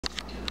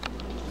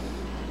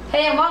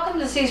Hey, and welcome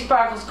to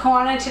seasparkles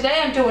Corner. Today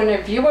I'm doing a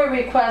viewer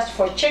request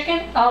for chicken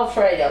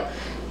Alfredo.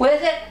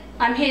 With it,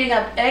 I'm heating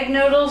up egg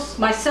noodles.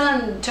 My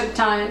son took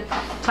time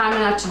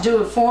enough to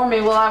do it for me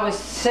while I was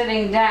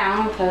sitting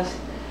down,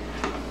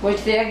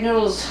 which the egg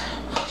noodles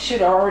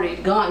should have already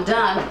done.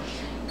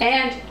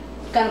 And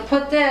I'm gonna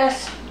put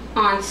this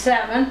on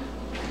 7,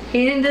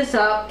 heating this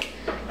up.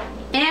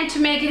 And to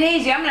make it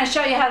easy, I'm gonna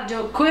show you how to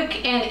do a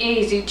quick and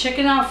easy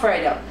chicken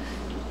Alfredo.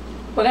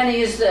 We're gonna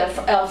use the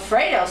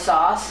Alfredo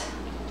sauce.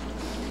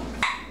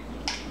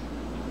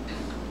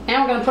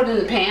 And we're going to put it in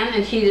the pan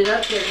and heat it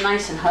up, get it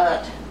nice and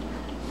hot.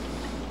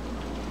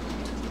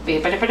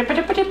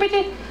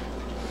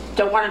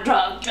 Don't want to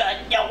drop,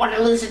 don't want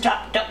to lose a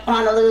drop, don't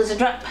want to lose a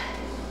drop.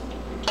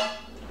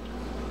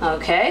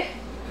 Okay.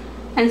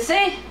 And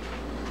see?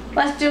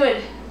 Let's do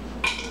it.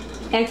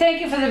 And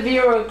thank you for the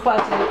viewer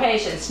request and your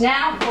patience.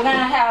 Now we're going to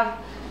have,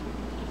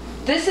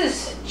 this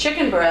is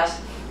chicken breast,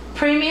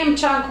 premium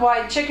chunk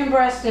white chicken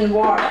breast in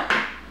water.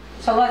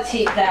 So let's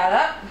heat that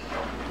up.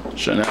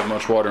 Shouldn't have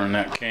much water in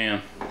that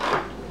can.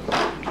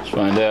 Let's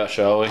find out,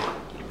 shall we?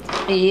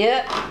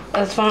 Yep,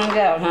 let's find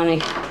out,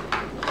 honey.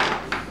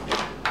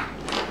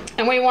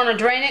 And we want to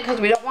drain it because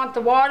we don't want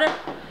the water.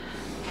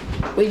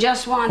 We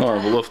just want.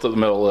 Alright, we'll lift up the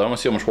middle. I want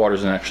to see how much water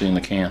is actually in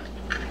the can.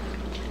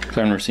 I've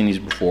never seen these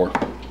before.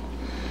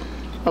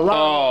 A lot.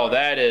 Oh,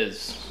 that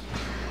is.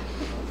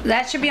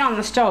 That should be on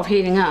the stove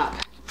heating up.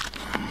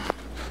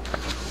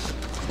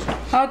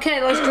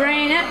 Okay, let's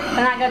drain it. And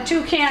I got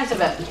 2 cans of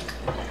it.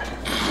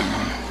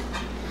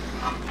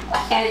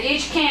 And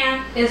each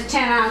can is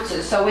 10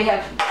 ounces, so we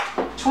have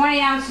 20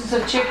 ounces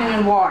of chicken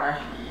and water.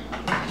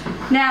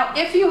 Now,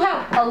 if you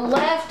have a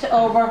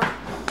leftover,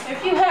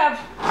 if you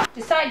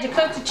decide to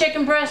cook the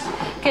chicken breast,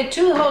 get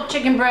 2 whole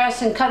chicken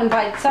breasts and cut them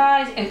bite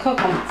size and cook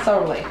them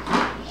thoroughly.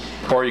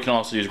 Or you can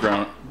also use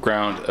ground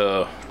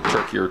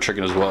turkey or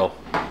chicken as well.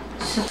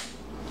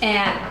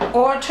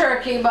 Or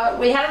turkey, but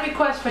we had a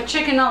request for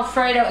chicken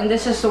Alfredo, and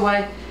this is the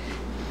way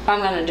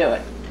I'm going to do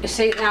it. You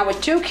see, now with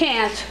 2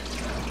 cans.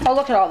 Oh,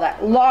 look at all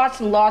that. Lots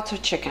and lots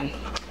of chicken.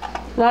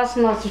 Lots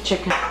and lots of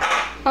chicken.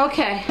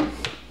 Okay.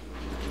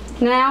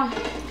 Now,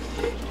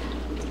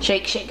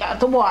 shake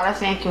out the water.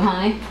 Thank you,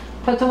 honey.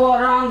 Put the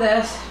water on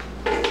this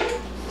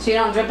so you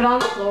don't drip it on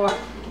the floor.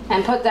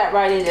 And put that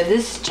right in there.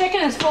 This chicken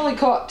is fully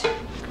cooked.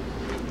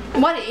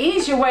 What an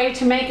easier way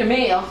to make a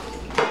meal.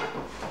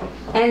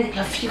 And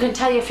if you can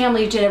tell your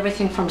family you did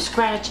everything from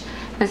scratch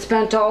and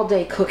spent all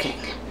day cooking.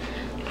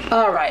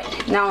 All right.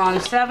 Now on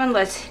 7,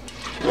 let's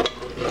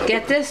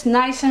get this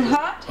nice and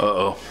hot.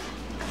 Uh-oh.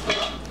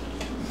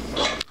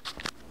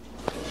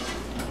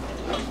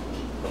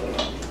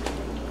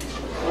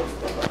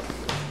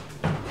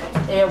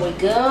 There we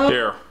go.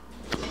 Here.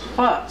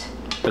 What?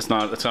 It's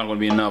not going to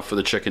be enough for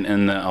the chicken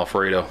in the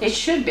Alfredo. It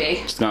should be.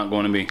 It's not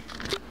going to be.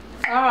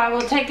 All right,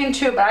 we'll take in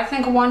 2, but I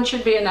think 1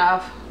 should be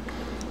enough.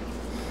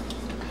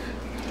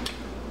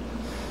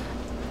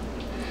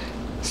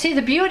 See,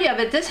 the beauty of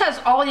it, this has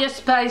all your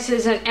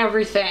spices and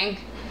everything.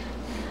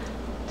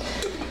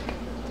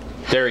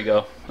 There you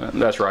go.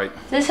 That's right.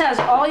 This has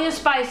all your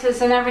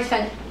spices and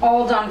everything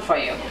all done for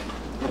you.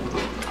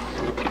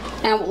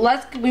 And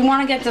we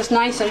want to get this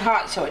nice and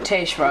hot so it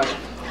tastes right.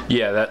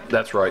 Yeah,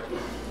 that's right.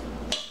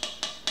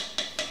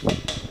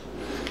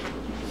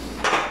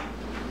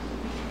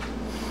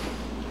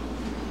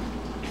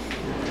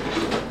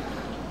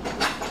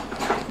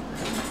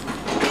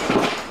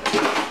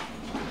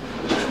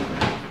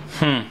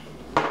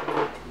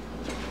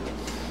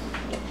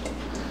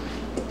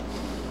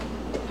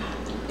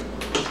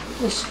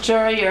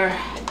 Stir your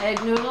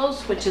egg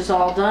noodles, which is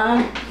all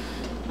done.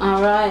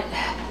 All right.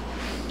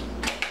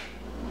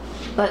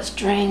 Let's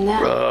drain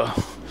that.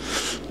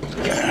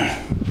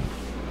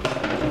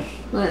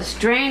 Let's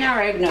drain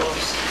our egg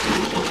noodles.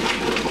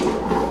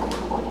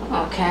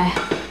 Okay.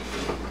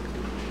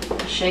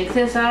 Shake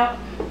this out.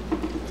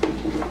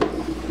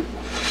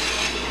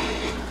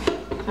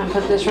 And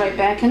put this right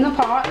back in the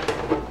pot.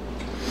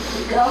 There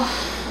we go.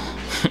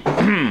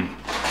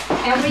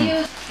 And we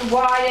use the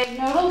wide egg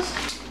noodles.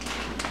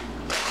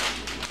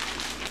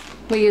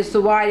 We use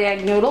the wide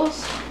egg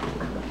noodles,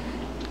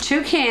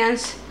 2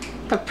 cans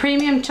of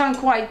premium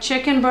chunk white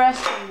chicken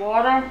breast and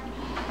water,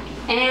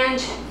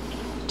 and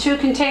 2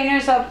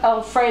 containers of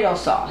Alfredo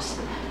sauce.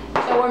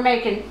 So we're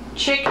making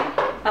chicken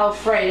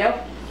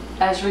Alfredo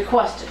as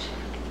requested.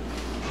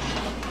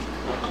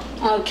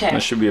 Okay.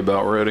 That should be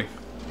about ready.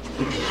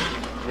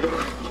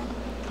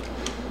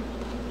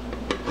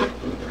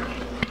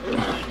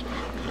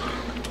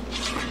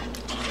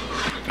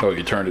 Oh,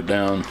 you turned it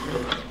down.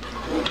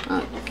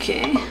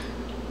 Okay.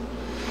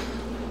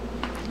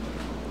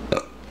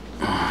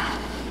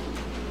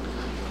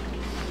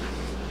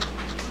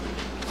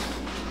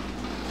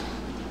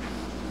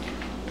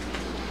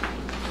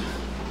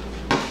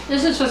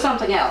 This is for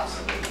something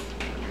else.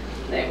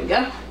 There we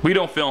go. We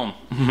don't film.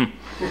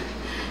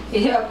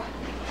 Yep.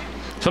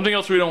 Something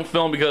else we don't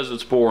film because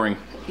it's boring.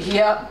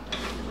 Yep.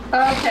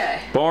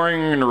 Okay. Boring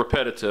and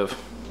repetitive.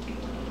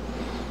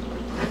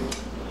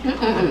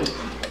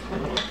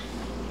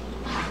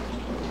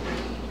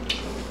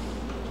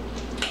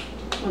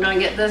 I'm gonna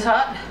get this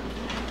hot.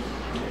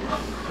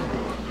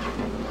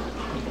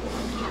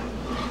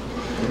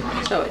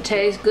 So it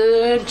tastes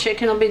good.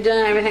 Chicken will be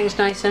done. Everything's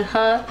nice and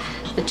hot.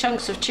 The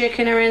chunks of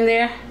chicken are in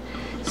there.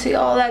 See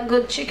all that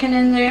good chicken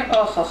in there?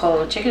 Oh, ho,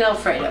 ho, chicken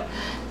Alfredo.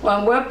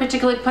 Well, we're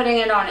particularly putting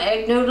it on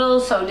egg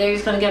noodles, so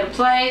Dave's gonna get a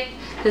plate,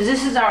 because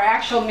this is our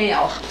actual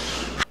meal.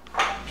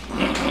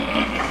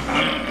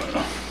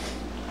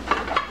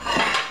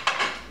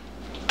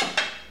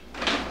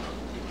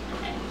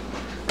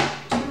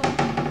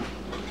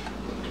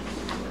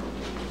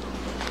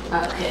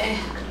 Okay.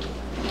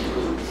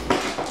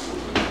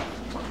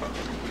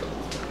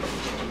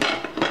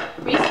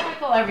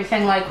 Recycle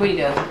everything like we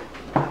do.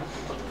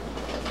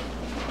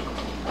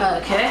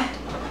 Okay.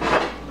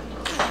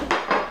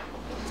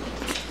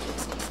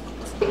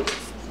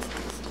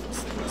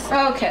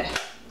 Okay.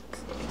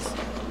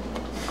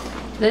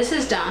 This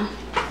is done.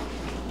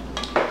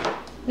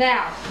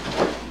 Now,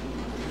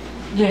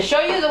 to show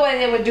you the way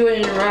they would do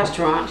it in a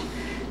restaurant,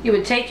 you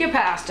would take your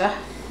pasta,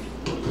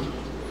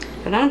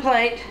 put it on a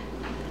plate,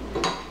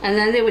 and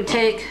then they would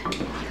take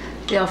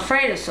the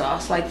Alfredo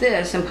sauce like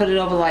this and put it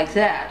over like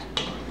that.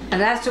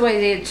 And that's the way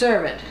they'd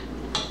serve it.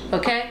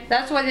 Okay?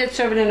 That's the way they'd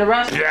serve it in a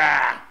restaurant.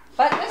 Yeah.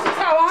 But this is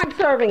how I'm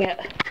serving it.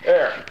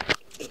 There.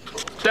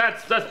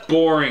 That's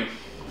boring.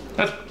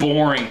 That's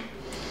boring.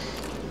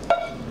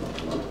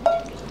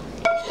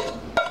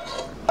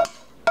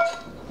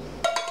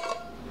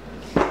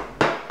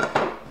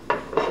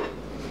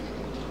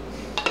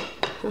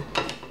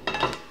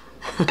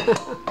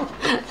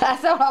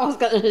 That's what I was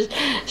going to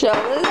show.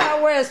 This is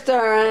how we're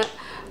stirring it.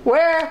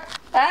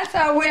 That's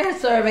how we're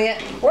serving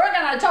it. We're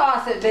going to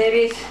toss it,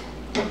 babies.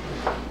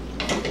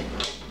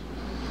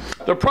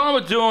 The problem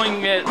with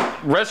doing it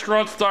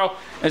restaurant style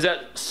is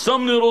that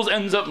some noodles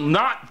ends up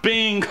not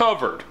being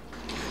covered.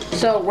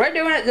 So we're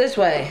doing it this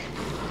way.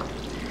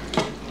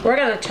 We're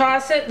going to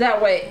toss it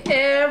that way.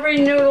 Every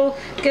noodle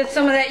gets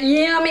some of that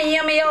yummy,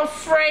 yummy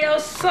Alfredo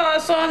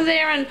sauce on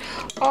there and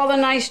all the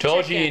nice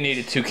Told chicken. you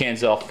needed 2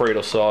 cans of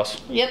Alfredo sauce.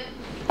 Yep.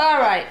 All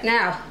right,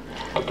 now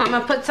I'm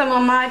going to put some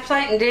on my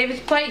plate and David's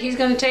plate. He's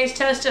going to taste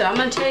test it. I'm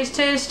going to taste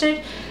test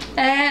it.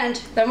 And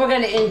then we're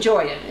going to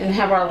enjoy it and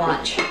have our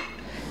lunch.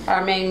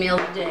 Our main meal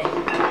today.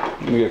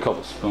 Let me get a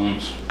couple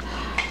spoons.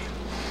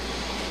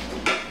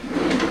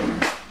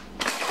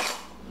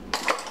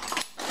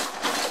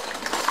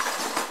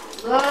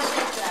 Look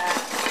at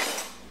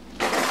that.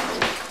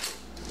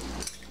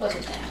 Look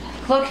at that.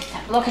 Look at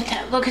that. Look at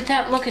that. Look at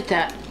that. Look at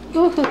that.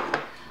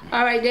 Woohoo.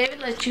 All right, David,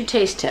 let's you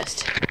taste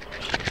test.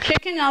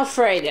 Chicken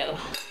Alfredo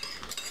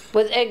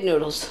with egg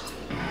noodles.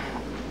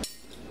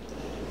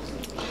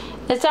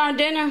 It's our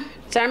dinner.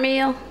 It's our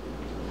meal.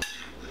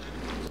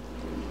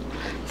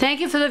 Thank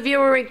you for the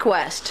viewer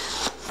request.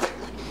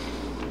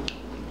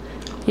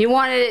 You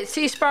wanted it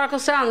sea sparkle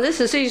style, and this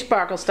is sea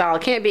sparkle style.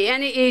 It can't be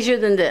any easier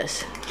than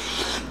this.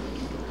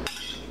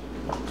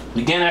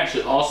 You can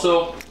actually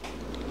also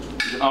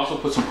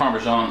put some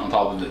Parmesan on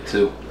top of it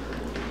too.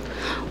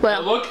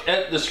 Well, look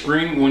at the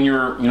screen when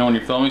you're when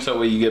you're filming, so that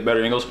way you get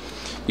better angles.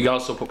 You can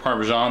also put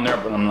Parmesan there,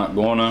 but I'm not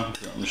gonna.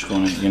 I'm just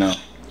gonna just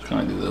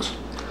gonna do this.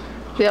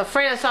 The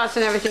Alfredo sauce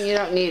and everything, you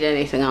don't need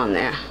anything on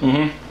there.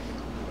 Mm-hmm.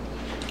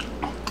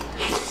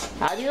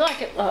 How do you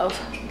like it, love?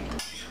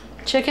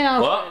 Chicken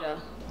Alfredo.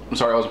 What? I'm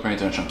sorry, I wasn't paying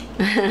attention.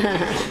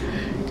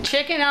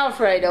 Chicken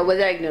Alfredo with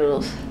egg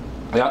noodles.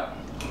 Yeah.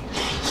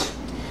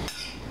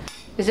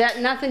 Is that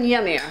nothing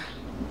yummier?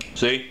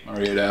 See? I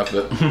already ate half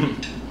of it.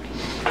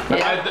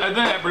 Yeah. I think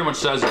that pretty much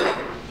says it.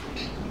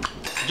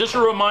 Just a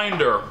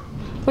reminder.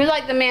 We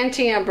like the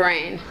Mantina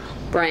brand.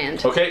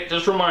 Okay,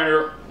 just a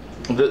reminder.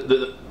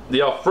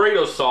 The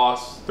Alfredo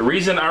sauce, the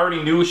reason I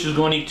already knew she was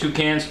going to eat 2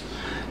 cans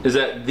is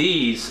that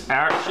these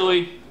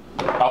actually,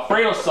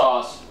 Alfredo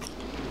sauce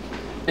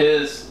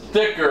is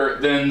thicker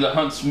than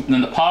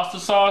the pasta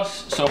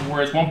sauce. So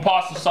whereas one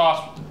pasta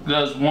sauce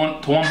does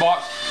 1 to 1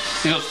 box,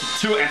 it goes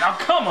to 2. And now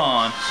come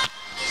on.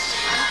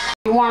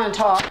 You want to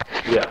talk?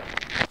 Yeah.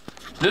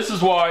 This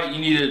is why you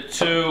needed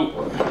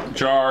 2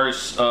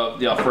 jars of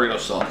the Alfredo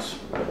sauce.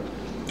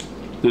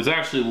 There's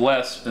actually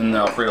less in the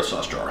Alfredo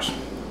sauce jars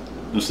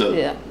instead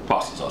of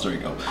pasta sauce. There you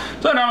go.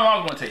 So now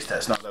I'm going to taste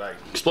test. Now that I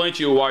explained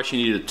to you why she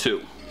needed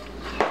 2.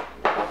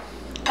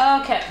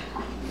 Okay.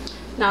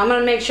 Now I'm going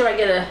to make sure I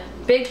get a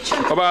big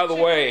chunk. Oh, by the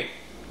way,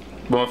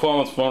 my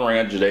phone rang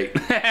at your date.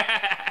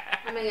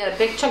 I'm going to get a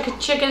big chunk of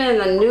chicken and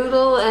the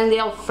noodle and the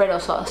Alfredo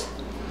sauce.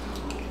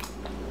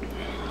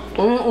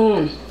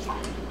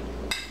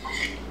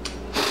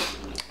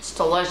 It's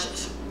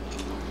delicious.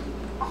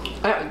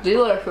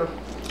 Delicious.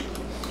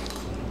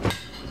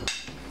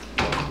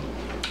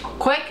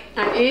 Quick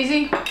and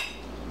easy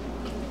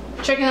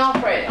chicken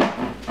Alfredo.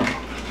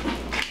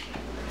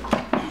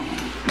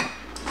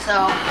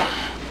 So,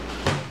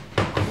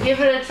 give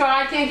it a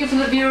try. Thank you for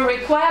the viewer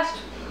request.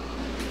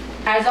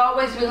 As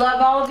always, we love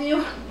all of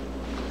you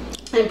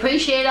and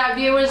appreciate our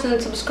viewers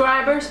and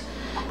subscribers.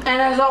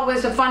 And as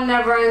always, the fun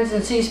never ends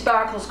in Sea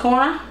Sparkles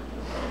Corner.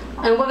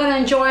 And we're going to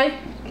enjoy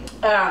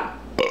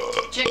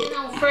chicken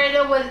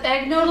Alfredo with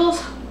egg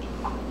noodles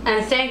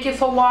And thank you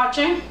for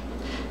watching.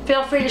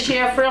 Feel free to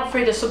share, feel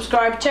free to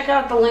subscribe. Check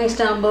out the links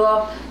down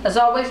below. As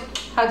always,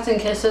 hugs and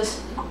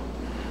kisses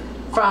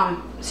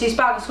from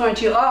Seasparkles going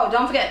to you. Oh,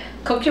 don't forget,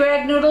 cook your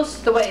egg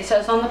noodles the way it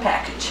says on the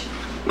package.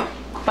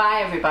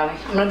 Bye everybody.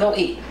 I'm gonna go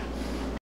eat.